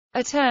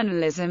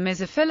Eternalism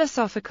is a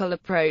philosophical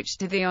approach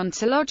to the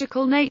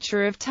ontological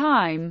nature of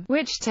time,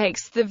 which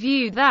takes the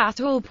view that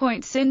all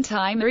points in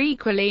time are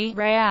equally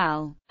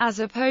real, as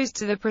opposed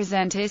to the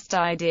presentist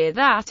idea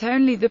that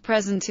only the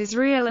present is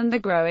real and the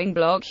growing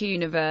block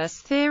universe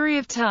theory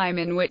of time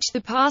in which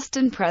the past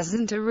and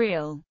present are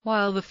real,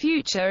 while the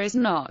future is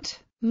not.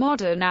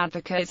 Modern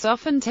advocates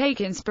often take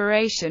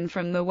inspiration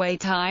from the way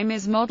time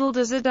is modeled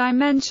as a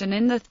dimension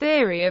in the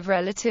theory of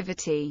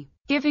relativity,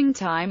 giving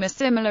time a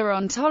similar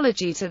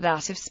ontology to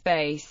that of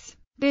space.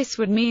 This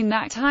would mean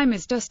that time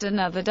is just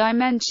another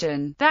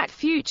dimension, that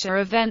future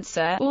events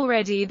are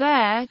already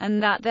there,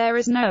 and that there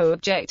is no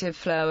objective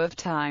flow of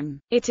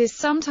time. It is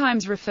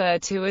sometimes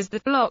referred to as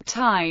the block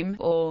time,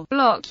 or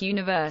block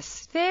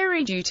universe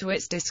theory due to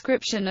its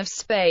description of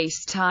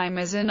space-time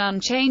as an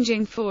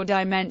unchanging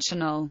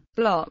four-dimensional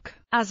block,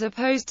 as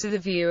opposed to the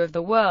view of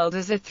the world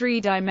as a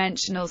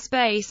three-dimensional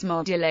space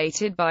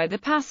modulated by the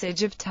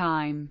passage of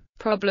time.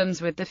 Problems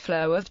with the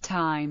flow of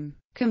time.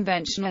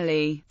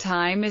 Conventionally,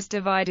 time is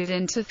divided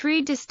into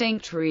three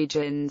distinct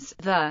regions: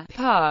 the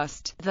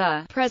past,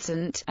 the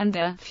present, and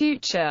the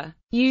future.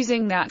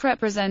 Using that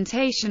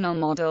representational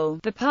model,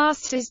 the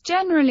past is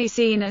generally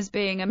seen as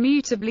being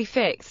immutably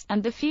fixed,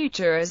 and the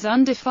future as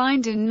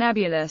undefined and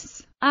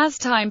nebulous. As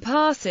time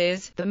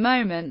passes, the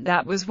moment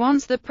that was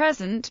once the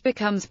present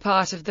becomes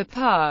part of the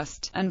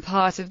past, and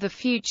part of the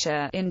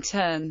future, in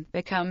turn,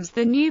 becomes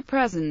the new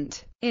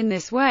present. In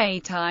this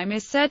way, time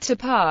is said to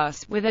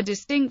pass, with a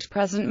distinct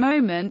present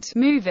moment,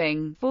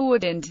 moving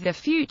forward into the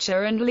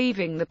future and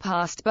leaving the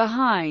past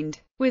behind.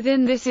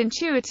 Within this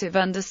intuitive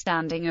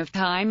understanding of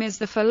time is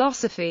the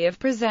philosophy of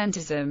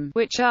presentism,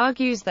 which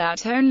argues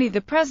that only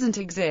the present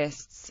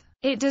exists.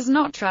 It does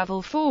not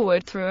travel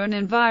forward through an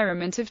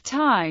environment of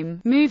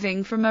time,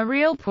 moving from a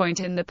real point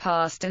in the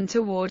past and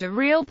toward a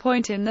real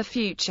point in the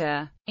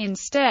future.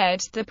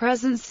 Instead, the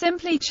present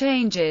simply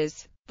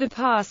changes. The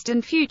past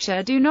and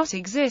future do not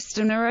exist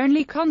and are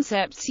only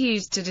concepts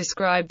used to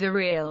describe the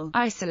real,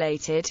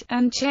 isolated,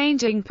 and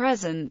changing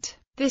present.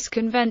 This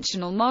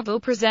conventional model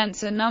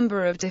presents a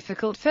number of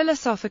difficult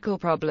philosophical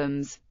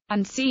problems,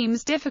 and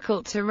seems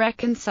difficult to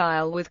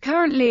reconcile with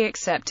currently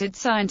accepted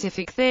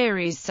scientific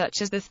theories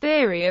such as the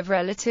theory of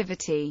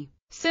relativity.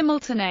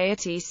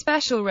 Simultaneity.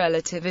 Special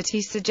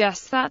relativity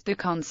suggests that the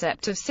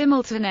concept of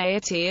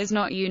simultaneity is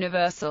not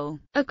universal.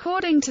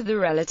 According to the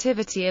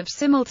relativity of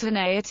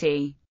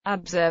simultaneity,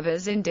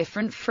 observers in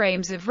different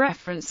frames of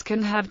reference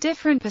can have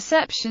different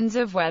perceptions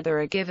of whether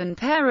a given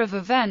pair of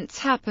events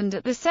happened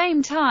at the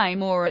same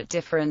time or at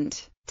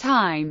different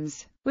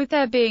times, with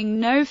there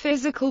being no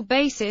physical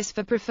basis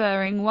for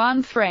preferring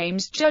one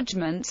frame's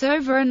judgments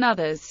over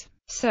another's.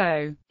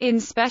 So,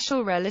 in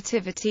special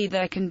relativity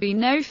there can be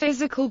no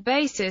physical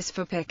basis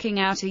for picking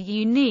out a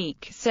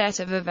unique set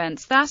of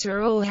events that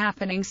are all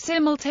happening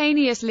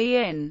simultaneously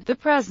in the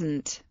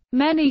present.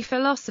 Many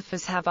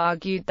philosophers have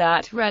argued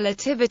that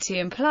relativity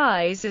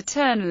implies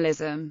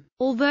eternalism,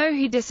 although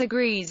he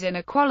disagrees in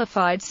a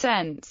qualified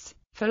sense.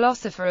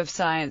 Philosopher of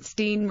science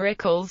Dean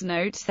Rickles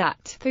notes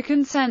that the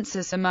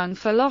consensus among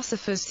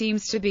philosophers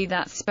seems to be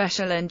that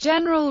special and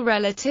general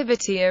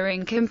relativity are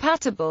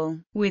incompatible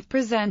with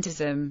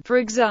presentism. For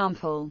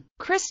example,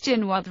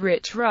 Christian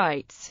Wuthrich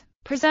writes,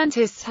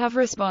 "Presentists have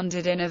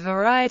responded in a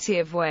variety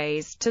of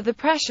ways to the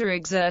pressure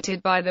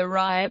exerted by the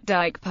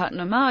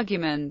Riop-Dike-Putnam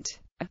argument.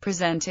 A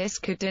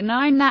presentist could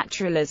deny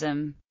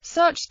naturalism.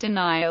 Such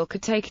denial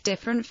could take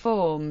different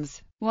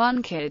forms.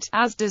 One could,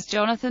 as does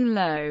Jonathan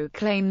Lowe,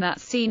 claim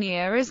that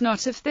senior is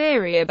not a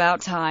theory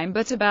about time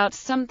but about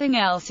something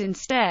else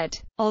instead.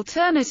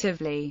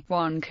 Alternatively,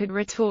 one could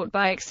retort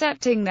by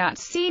accepting that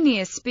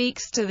senior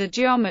speaks to the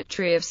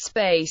geometry of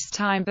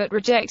space-time but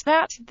reject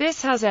that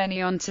this has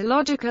any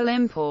ontological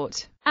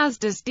import, as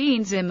does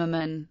Dean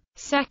Zimmerman.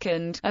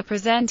 Second, a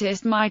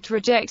presentist might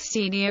reject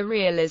senior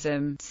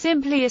realism,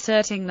 simply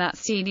asserting that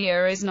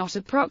senior is not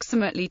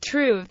approximately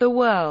true of the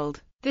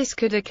world. This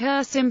could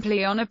occur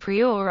simply on a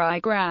priori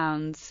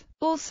grounds.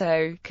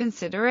 Also,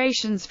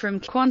 considerations from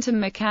quantum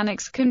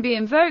mechanics can be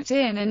invoked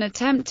in an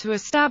attempt to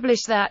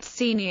establish that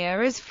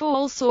senior is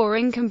false or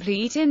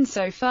incomplete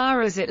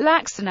insofar as it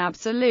lacks an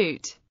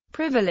absolute,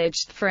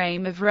 privileged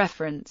frame of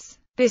reference.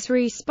 This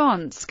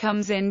response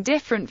comes in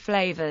different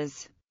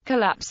flavors.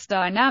 Collapse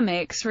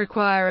dynamics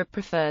require a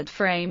preferred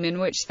frame in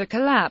which the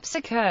collapse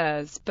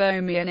occurs.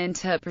 Bohmian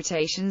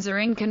interpretations are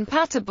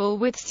incompatible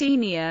with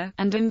senior,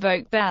 and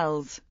invoke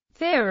Bell's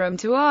theorem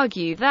to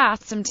argue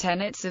that some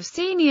tenets of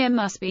senior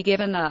must be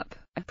given up.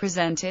 A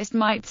presentist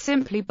might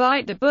simply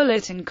bite the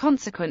bullet and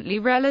consequently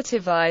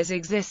relativize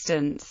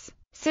existence.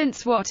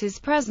 Since what is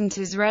present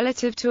is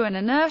relative to an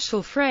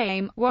inertial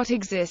frame, what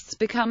exists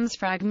becomes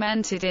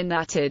fragmented in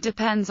that it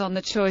depends on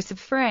the choice of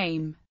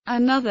frame.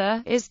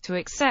 Another is to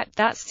accept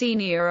that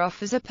senior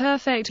offers a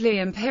perfectly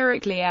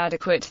empirically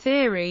adequate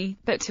theory,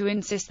 but to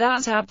insist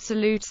that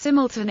absolute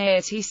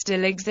simultaneity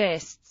still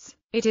exists.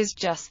 It is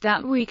just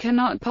that we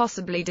cannot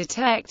possibly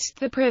detect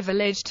the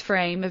privileged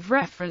frame of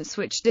reference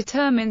which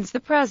determines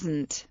the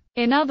present.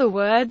 In other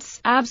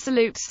words,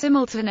 absolute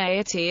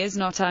simultaneity is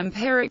not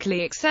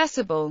empirically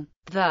accessible.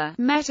 The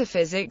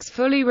metaphysics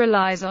fully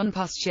relies on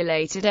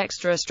postulated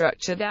extra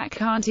structure that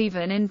can't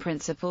even in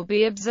principle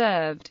be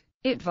observed.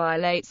 It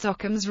violates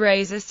Occam's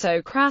razor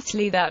so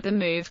crassly that the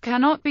move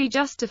cannot be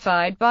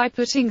justified by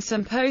putting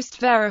some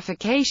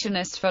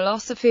post-verificationist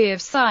philosophy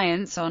of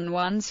science on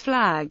one's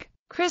flag.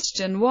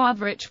 Christian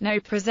Wawrich, no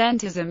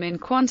presentism in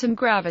quantum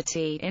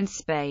gravity, in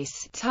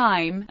space,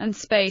 time, and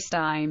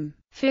spacetime.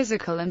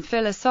 Physical and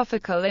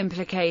philosophical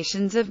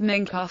implications of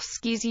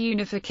Minkowski's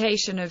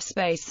unification of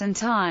space and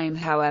time.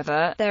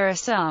 However, there are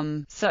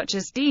some, such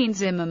as Dean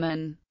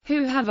Zimmerman,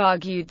 who have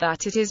argued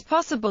that it is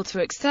possible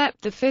to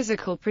accept the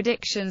physical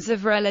predictions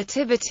of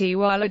relativity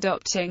while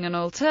adopting an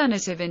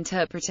alternative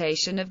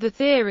interpretation of the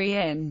theory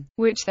in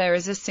which there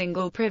is a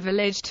single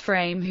privileged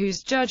frame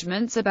whose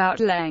judgments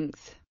about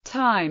length,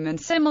 time and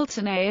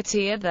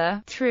simultaneity are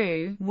the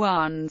true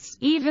ones,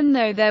 even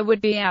though there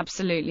would be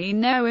absolutely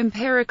no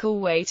empirical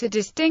way to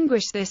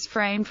distinguish this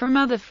frame from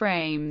other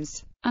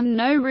frames, and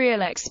no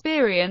real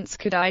experience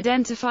could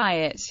identify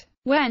it.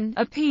 When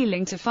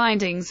appealing to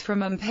findings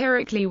from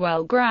empirically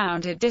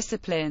well-grounded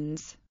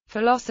disciplines,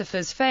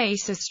 philosophers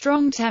face a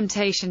strong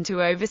temptation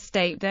to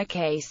overstate their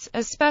case,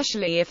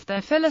 especially if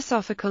their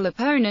philosophical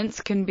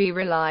opponents can be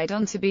relied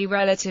on to be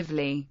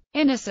relatively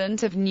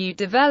innocent of new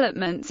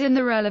developments in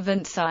the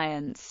relevant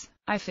science.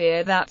 I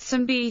fear that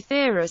some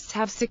B-theorists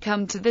have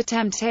succumbed to the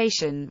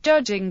temptation,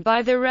 judging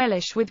by the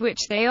relish with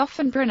which they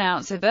often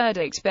pronounce a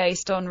verdict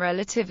based on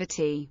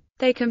relativity.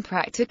 They can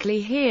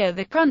practically hear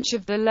the crunch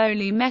of the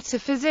lowly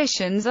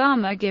metaphysician's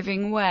armor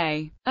giving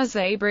way, as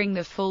they bring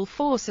the full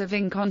force of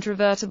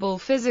incontrovertible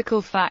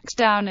physical fact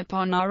down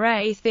upon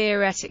our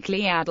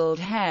theoretically addled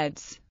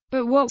heads.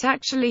 But what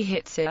actually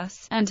hits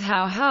us, and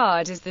how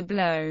hard is the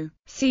blow?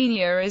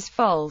 Senior is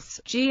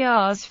false,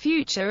 GR's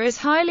future is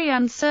highly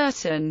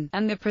uncertain,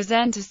 and the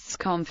presentist's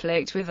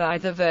conflict with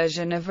either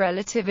version of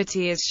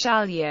relativity is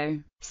shallow,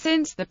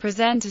 since the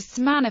presentist's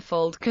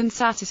manifold can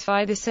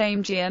satisfy the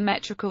same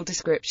geometrical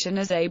description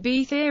as a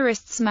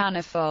B-theorist's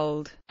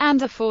manifold,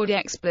 and afford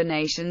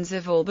explanations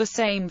of all the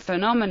same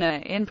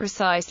phenomena in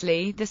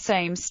precisely the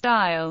same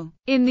style.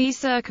 In these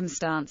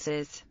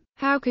circumstances,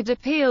 how could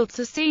appeal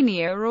to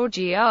Senior or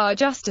GR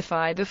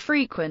justify the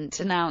frequent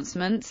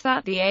announcements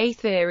that the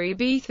A-theory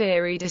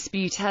B-theory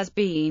dispute has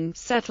been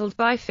settled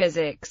by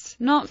physics,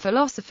 not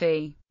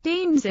philosophy?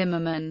 Dean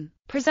Zimmerman,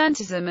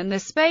 Presentism and the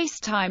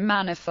Space-Time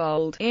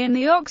Manifold, in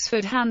the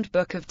Oxford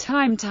Handbook of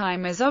Time.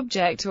 Time as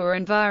object or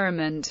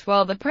environment,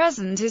 while the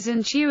present is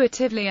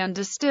intuitively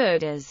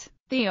understood as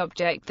the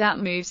object that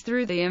moves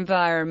through the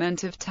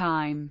environment of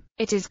time.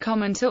 It is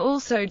common to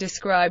also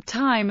describe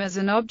time as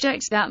an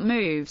object that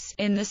moves,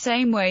 in the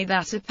same way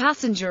that a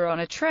passenger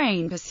on a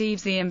train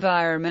perceives the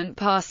environment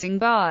passing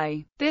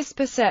by. This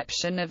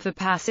perception of the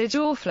passage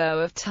or flow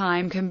of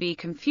time can be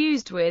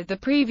confused with the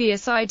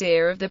previous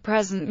idea of the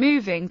present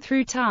moving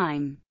through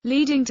time,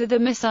 leading to the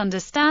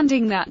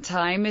misunderstanding that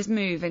time is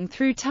moving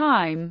through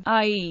time,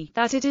 i.e.,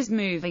 that it is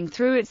moving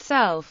through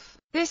itself.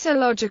 This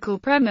illogical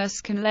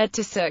premise can lead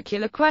to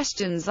circular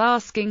questions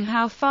asking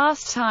how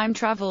fast time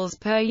travels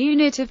per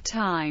unit of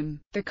time.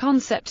 The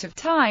concept of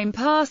time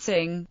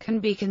passing can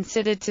be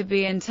considered to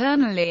be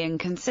internally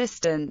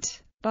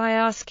inconsistent. By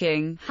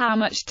asking, how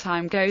much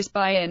time goes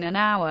by in an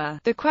hour,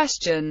 the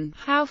question,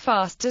 how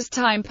fast does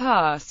time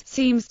pass,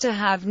 seems to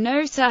have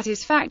no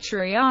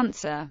satisfactory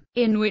answer,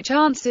 in which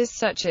answers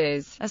such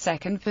as, a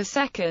second per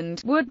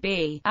second, would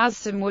be, as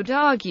some would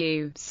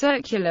argue,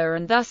 circular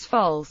and thus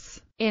false.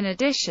 In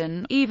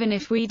addition, even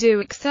if we do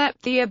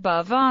accept the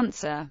above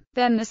answer,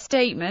 then the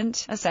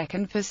statement, a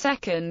second per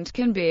second,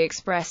 can be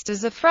expressed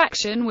as a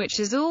fraction which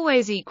is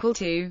always equal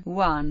to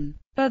 1.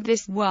 But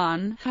this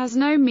 1 has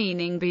no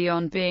meaning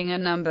beyond being a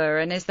number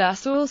and is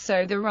thus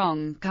also the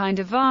wrong kind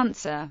of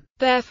answer.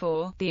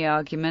 Therefore, the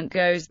argument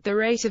goes, the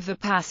rate of the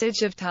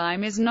passage of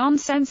time is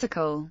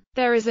nonsensical.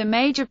 There is a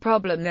major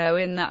problem though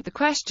in that the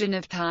question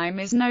of time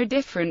is no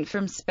different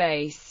from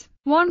space.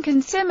 One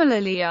can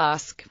similarly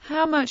ask,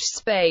 how much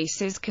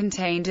space is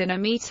contained in a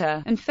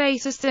meter, and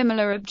face a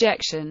similar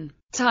objection.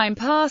 Time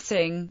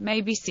passing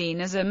may be seen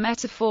as a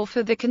metaphor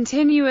for the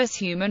continuous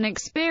human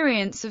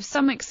experience of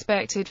some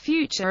expected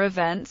future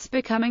events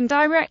becoming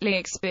directly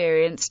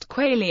experienced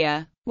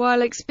qualia,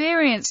 while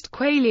experienced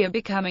qualia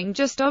becoming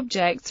just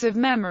objects of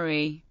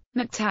memory.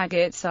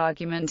 McTaggart's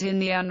argument in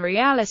the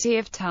Unreality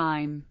of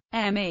Time.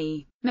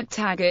 M.E.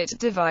 McTaggart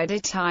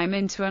divided time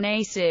into an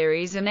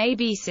A-series and a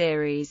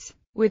B-series,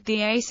 with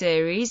the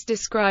A-series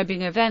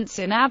describing events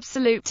in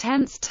absolute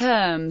tense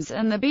terms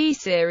and the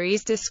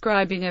B-series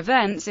describing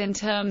events in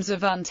terms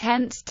of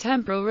untensed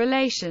temporal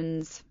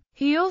relations.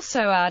 He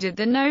also added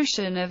the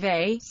notion of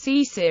a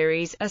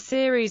C-series, a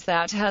series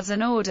that has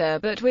an order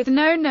but with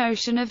no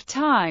notion of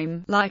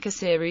time, like a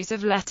series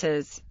of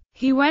letters.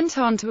 He went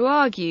on to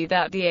argue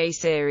that the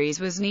A-series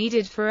was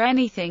needed for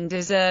anything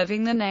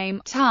deserving the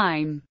name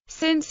time,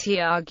 since he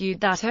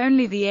argued that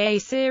only the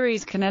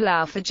A-series can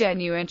allow for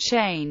genuine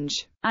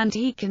change, and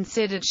he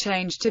considered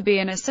change to be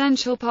an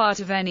essential part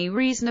of any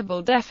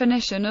reasonable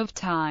definition of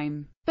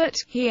time. But,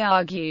 he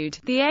argued,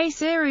 the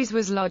A-series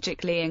was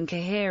logically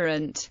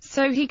incoherent,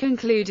 so he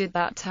concluded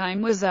that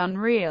time was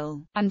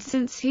unreal. And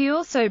since he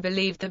also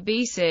believed the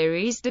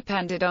B-series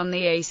depended on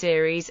the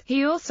A-series,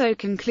 he also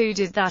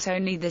concluded that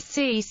only the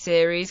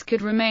C-series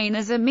could remain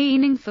as a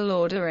meaningful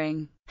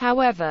ordering.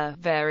 However,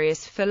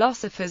 various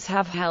philosophers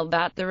have held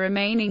that the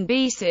remaining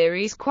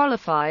B-series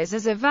qualifies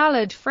as a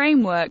valid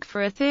framework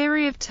for a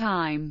theory of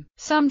time,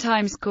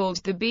 sometimes called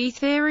the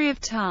B-theory of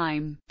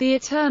time. The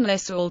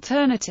eternalist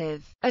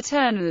alternative.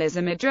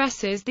 Eternalism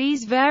addresses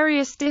these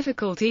various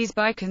difficulties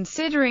by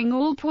considering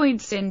all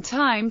points in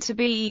time to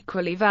be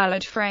equally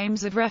valid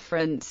frames of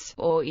reference,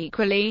 or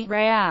equally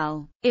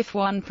real, if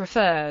one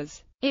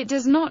prefers. It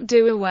does not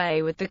do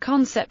away with the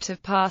concept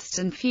of past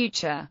and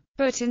future,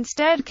 but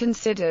instead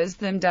considers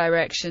them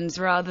directions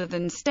rather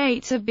than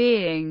states of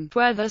being.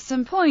 Whether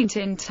some point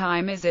in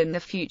time is in the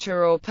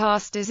future or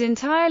past is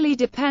entirely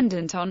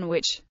dependent on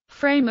which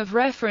frame of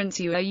reference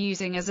you are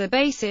using as a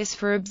basis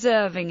for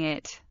observing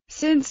it.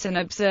 Since an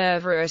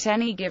observer at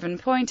any given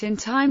point in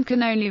time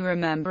can only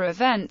remember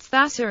events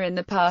that are in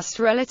the past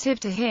relative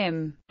to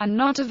him, and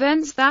not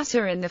events that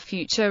are in the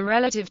future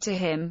relative to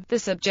him, the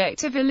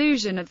subjective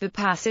illusion of the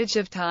passage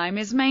of time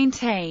is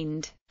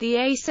maintained. The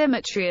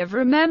asymmetry of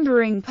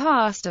remembering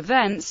past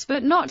events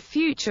but not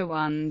future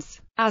ones,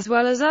 as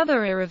well as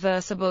other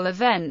irreversible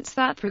events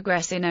that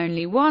progress in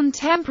only one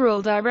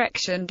temporal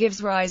direction,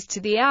 gives rise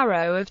to the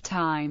arrow of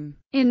time.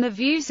 In the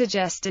view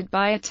suggested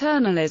by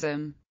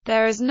eternalism,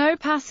 there is no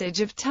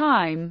passage of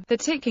time. The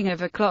ticking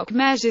of a clock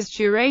measures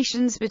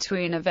durations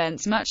between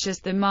events much as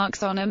the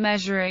marks on a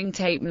measuring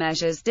tape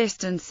measures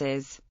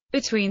distances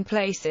between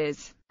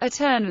places.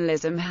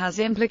 Eternalism has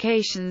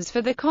implications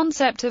for the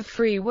concept of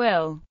free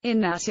will,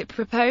 in that it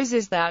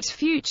proposes that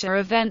future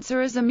events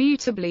are as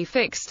immutably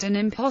fixed and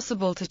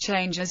impossible to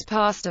change as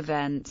past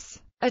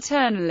events.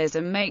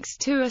 Eternalism makes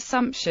two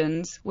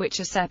assumptions, which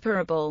are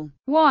separable.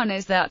 One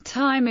is that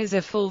time is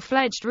a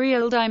full-fledged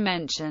real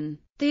dimension.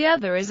 The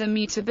other is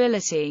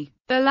immutability.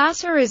 The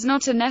latter is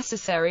not a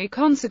necessary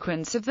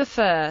consequence of the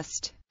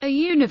first. A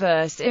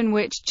universe in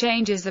which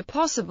changes are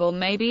possible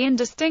may be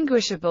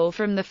indistinguishable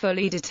from the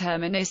fully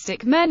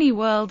deterministic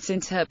many-worlds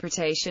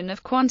interpretation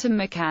of quantum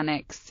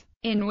mechanics,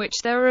 in which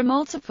there are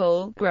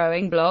multiple,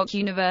 growing block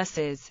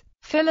universes.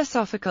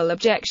 Philosophical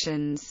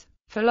objections.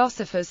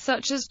 Philosophers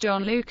such as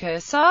John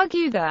Lucas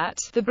argue that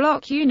the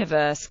block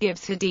universe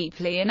gives a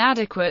deeply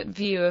inadequate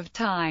view of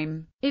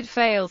time. It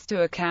fails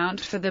to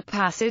account for the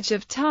passage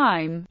of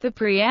time, the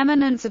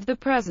preeminence of the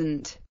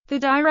present, the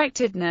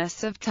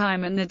directedness of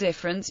time, and the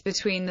difference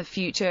between the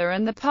future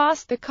and the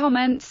past. The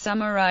comment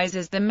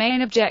summarizes the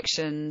main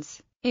objections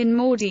in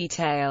more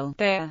detail.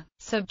 Their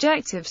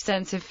subjective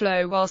sense of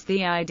flow, whilst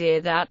the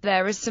idea that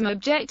there is some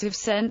objective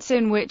sense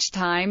in which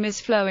time is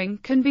flowing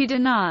can be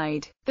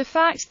denied. The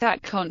fact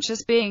that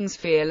conscious beings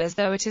feel as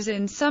though it is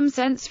in some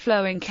sense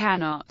flowing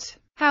cannot.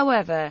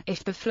 However,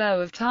 if the flow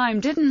of time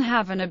didn't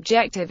have an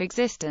objective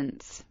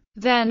existence,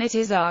 then it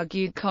is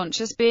argued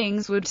conscious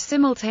beings would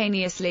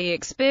simultaneously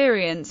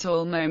experience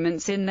all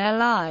moments in their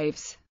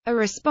lives. A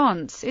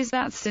response is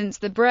that since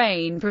the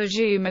brain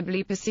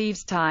presumably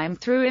perceives time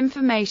through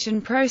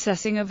information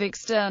processing of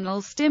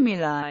external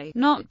stimuli,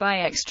 not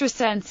by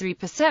extrasensory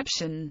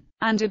perception,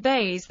 and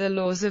obeys the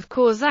laws of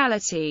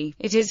causality,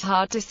 it is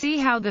hard to see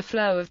how the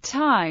flow of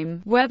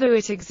time, whether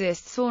it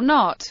exists or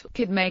not,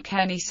 could make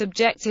any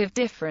subjective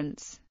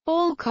difference.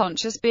 All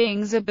conscious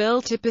beings are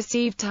built to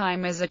perceive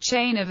time as a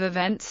chain of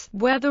events,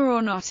 whether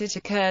or not it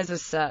occurs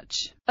as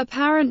such.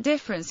 Apparent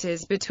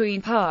differences between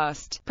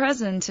past,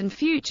 present and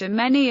future.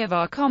 Many of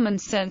our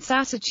common-sense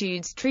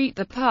attitudes treat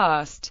the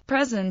past,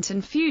 present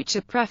and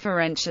future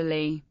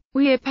preferentially.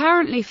 We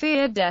apparently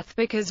fear death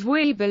because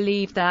we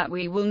believe that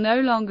we will no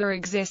longer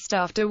exist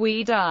after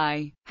we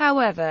die.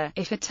 However,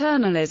 if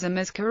eternalism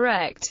is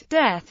correct,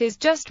 death is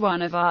just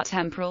one of our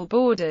temporal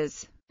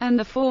borders, and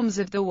the forms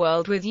of the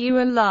world with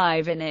you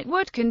alive in it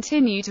would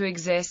continue to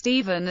exist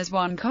even as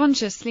one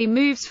consciously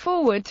moves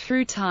forward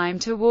through time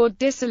toward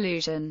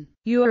dissolution.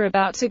 You are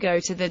about to go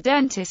to the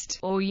dentist,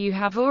 or you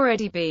have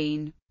already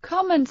been.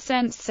 Common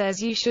sense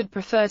says you should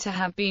prefer to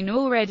have been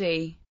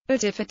already.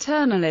 But if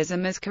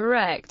eternalism is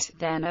correct,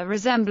 then a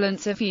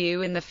resemblance of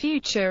you in the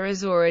future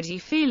is already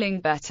feeling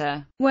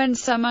better. When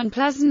some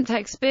unpleasant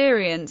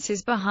experience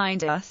is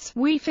behind us,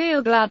 we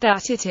feel glad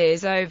that it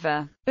is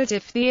over. But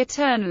if the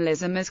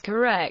eternalism is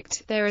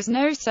correct, there is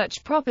no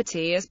such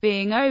property as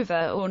being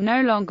over or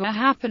no longer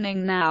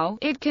happening now.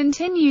 It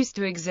continues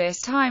to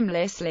exist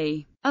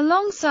timelessly,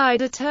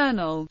 alongside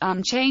eternal,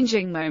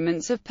 unchanging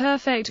moments of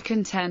perfect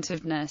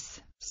contentedness.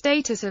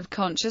 status of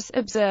conscious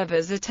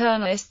observers.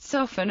 Eternalists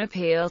often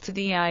appeal to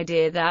the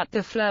idea that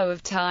the flow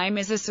of time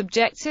is a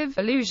subjective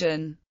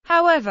illusion.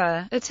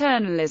 However,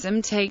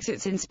 eternalism takes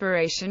its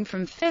inspiration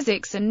from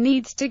physics and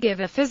needs to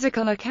give a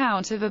physical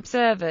account of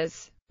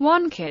observers.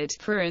 One could,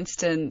 for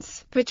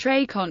instance,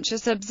 portray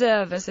conscious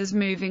observers as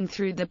moving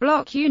through the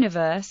block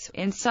universe,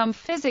 in some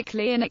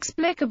physically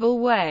inexplicable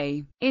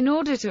way, in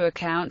order to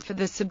account for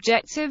the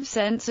subjective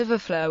sense of a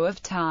flow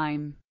of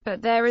time.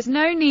 But there is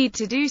no need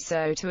to do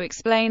so to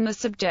explain the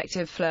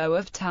subjective flow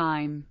of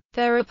time.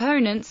 Their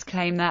opponents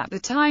claim that the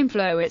time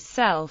flow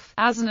itself,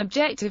 as an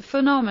objective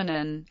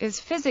phenomenon, is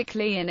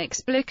physically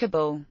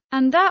inexplicable,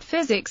 and that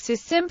physics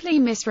is simply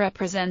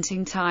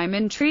misrepresenting time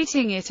and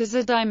treating it as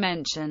a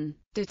dimension.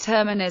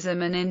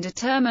 Determinism and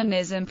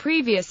indeterminism.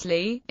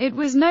 Previously, it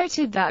was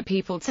noted that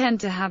people tend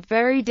to have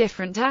very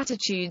different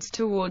attitudes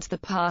towards the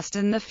past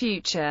and the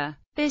future.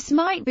 This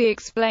might be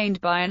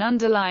explained by an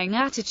underlying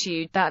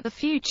attitude that the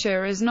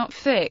future is not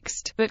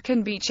fixed, but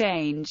can be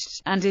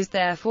changed, and is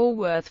therefore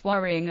worth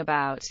worrying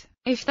about.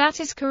 If that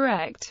is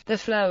correct, the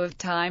flow of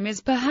time is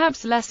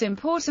perhaps less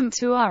important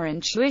to our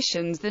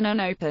intuitions than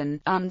an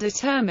open,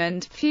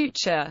 undetermined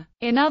future.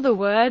 In other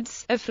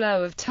words, a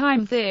flow of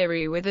time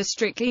theory with a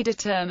strictly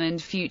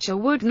determined future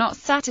would not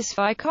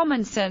satisfy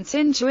common-sense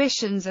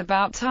intuitions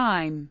about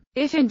time.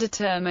 If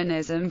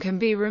indeterminism can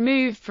be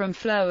removed from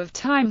flow of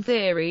time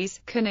theories,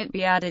 can it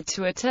be added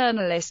to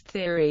eternalist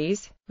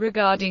theories?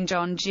 Regarding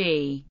John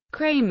G.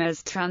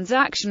 Kramer's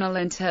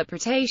transactional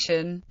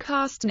interpretation,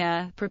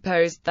 Kastner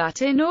proposed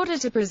that in order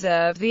to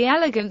preserve the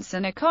elegance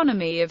and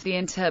economy of the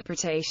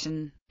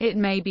interpretation, it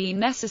may be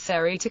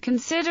necessary to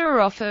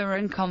consider offer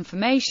and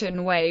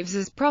confirmation waves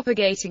as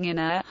propagating in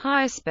a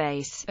higher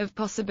space of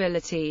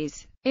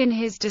possibilities. In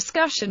his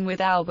discussion with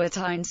Albert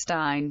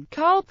Einstein,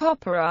 Karl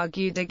Popper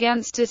argued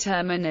against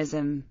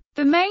determinism.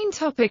 The main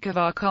topic of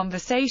our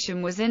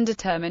conversation was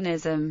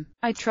indeterminism.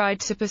 I tried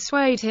to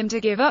persuade him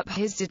to give up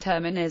his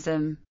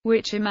determinism,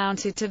 which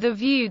amounted to the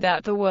view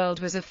that the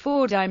world was a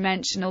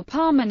four-dimensional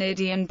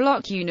Parmenidean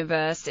block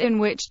universe in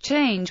which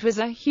change was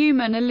a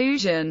human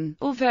illusion,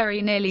 or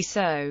very nearly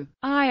so.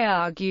 I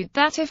argued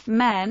that if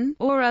men,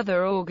 or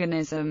other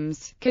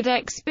organisms, could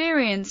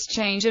experience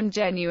change and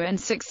genuine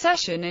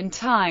succession in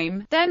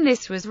time, then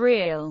this was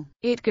real.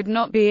 It could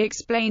not be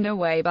explained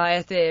away by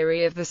a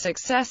theory of the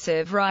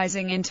successive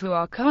rising into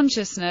our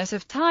consciousness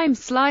of time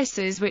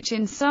slices which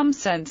in some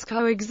sense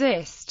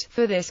coexist,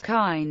 for this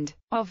kind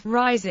of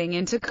rising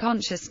into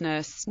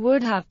consciousness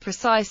would have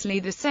precisely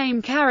the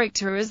same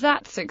character as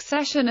that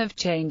succession of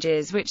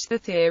changes which the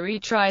theory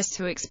tries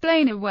to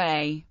explain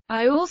away.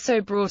 I also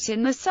brought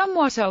in the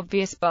somewhat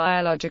obvious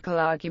biological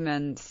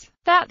arguments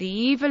that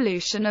the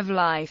evolution of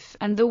life,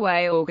 and the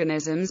way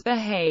organisms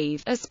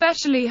behave,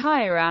 especially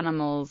higher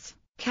animals,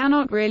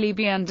 cannot really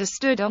be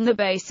understood on the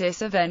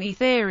basis of any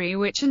theory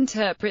which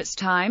interprets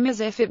time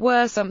as if it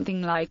were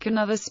something like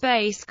another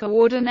space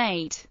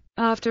coordinate.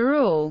 After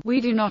all, we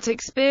do not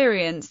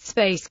experience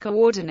space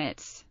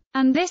coordinates,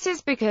 and this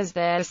is because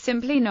they are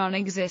simply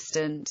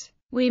non-existent.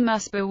 We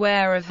must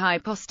beware of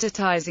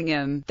hypostatizing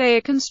them. They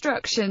are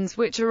constructions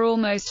which are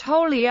almost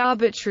wholly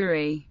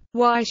arbitrary.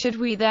 Why should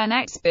we then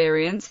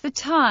experience the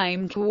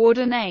time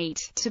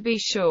coordinate, to be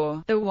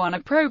sure, the one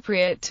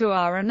appropriate to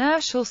our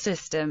inertial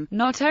system,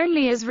 not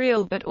only as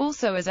real but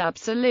also as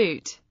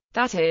absolute,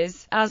 that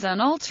is, as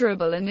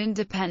unalterable and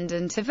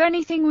independent of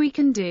anything we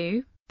can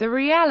do? The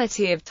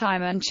reality of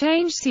time and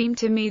change seemed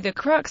to me the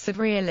crux of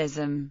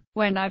realism.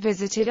 When I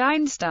visited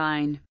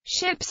Einstein,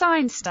 Ship's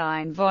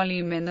Einstein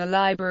volume in the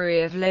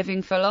Library of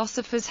Living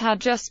Philosophers had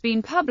just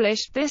been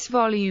published. This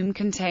volume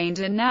contained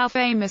a now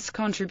famous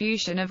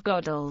contribution of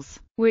Gödel's,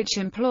 which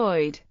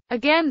employed,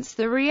 against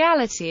the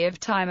reality of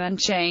time and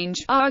change,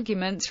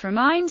 arguments from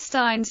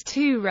Einstein's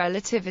two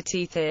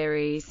relativity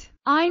theories.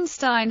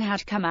 Einstein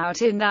had come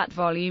out in that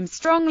volume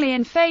strongly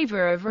in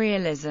favor of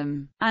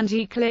realism, and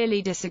he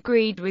clearly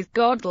disagreed with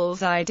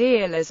Gödel's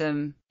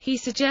idealism. He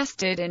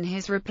suggested in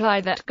his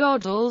reply that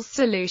Gödel's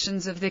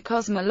solutions of the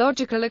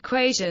cosmological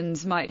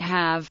equations might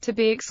have to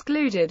be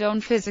excluded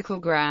on physical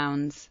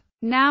grounds.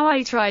 Now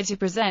I try to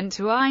present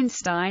to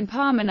Einstein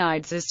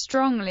Parmenides as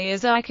strongly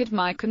as I could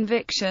my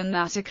conviction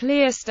that a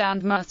clear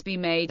stand must be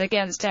made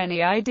against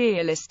any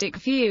idealistic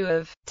view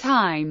of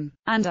time,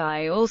 and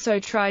I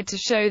also tried to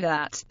show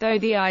that, though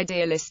the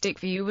idealistic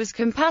view was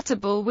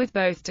compatible with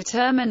both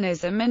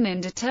determinism and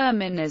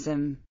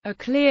indeterminism, a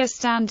clear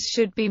stand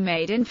should be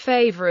made in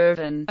favor of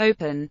an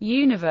open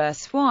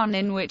universe, one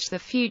in which the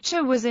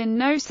future was in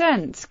no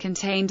sense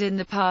contained in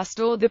the past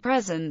or the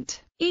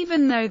present,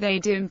 even though they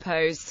do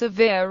impose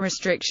severe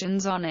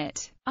restrictions on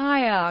it.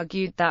 I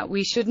argued that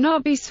we should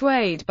not be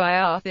swayed by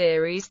our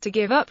theories to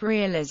give up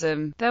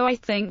realism, though I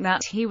think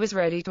that he was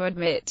ready to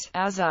admit,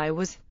 as I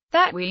was,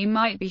 that we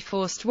might be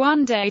forced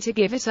one day to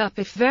give it up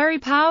if very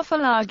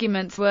powerful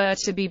arguments were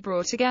to be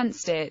brought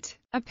against it.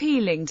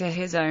 Appealing to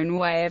his own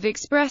way of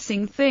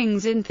expressing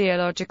things in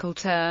theological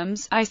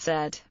terms, I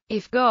said,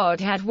 if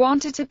God had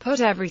wanted to put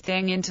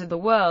everything into the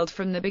world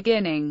from the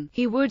beginning,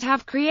 he would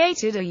have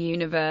created a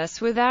universe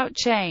without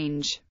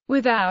change,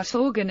 without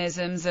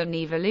organisms and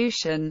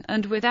evolution,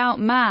 and without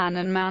man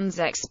and man's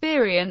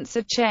experience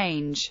of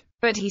change.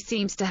 But he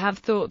seems to have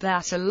thought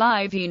that a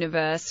live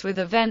universe with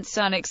events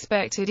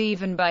unexpected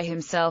even by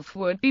himself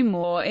would be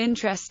more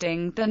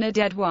interesting than a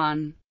dead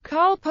one.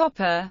 Karl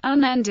Popper,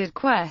 Unended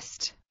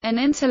Quest. An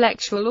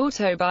intellectual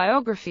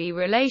autobiography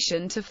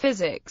relation to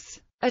physics.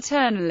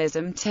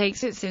 Eternalism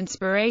takes its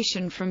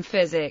inspiration from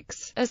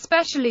physics,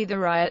 especially the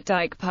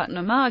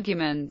Rayet-Dike-Putnam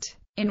argument,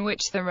 in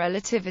which the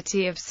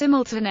relativity of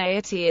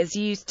simultaneity is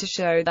used to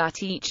show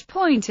that each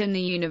point in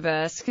the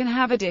universe can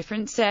have a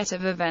different set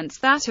of events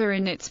that are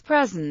in its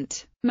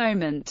present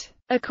moment.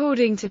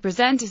 According to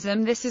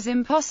presentism, this is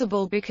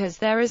impossible because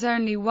there is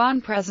only one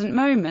present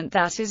moment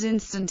that is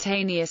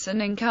instantaneous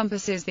and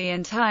encompasses the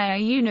entire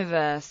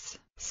universe.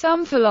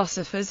 Some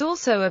philosophers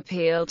also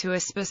appeal to a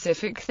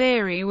specific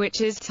theory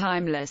which is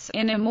timeless,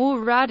 in a more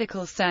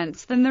radical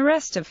sense than the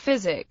rest of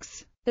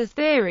physics, the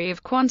theory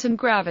of quantum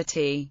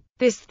gravity.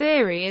 This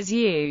theory is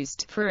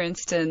used, for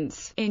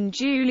instance, in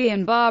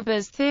Julian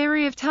Barber's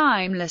theory of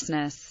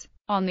timelessness.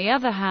 On the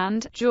other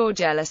hand,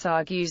 George Ellis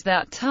argues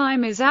that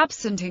time is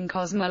absent in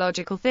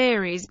cosmological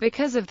theories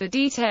because of the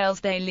details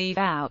they leave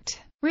out.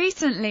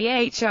 Recently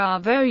H.R.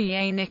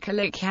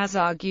 Voynich has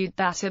argued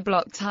that a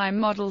block time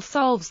model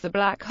solves the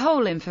black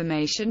hole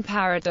information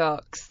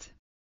paradox.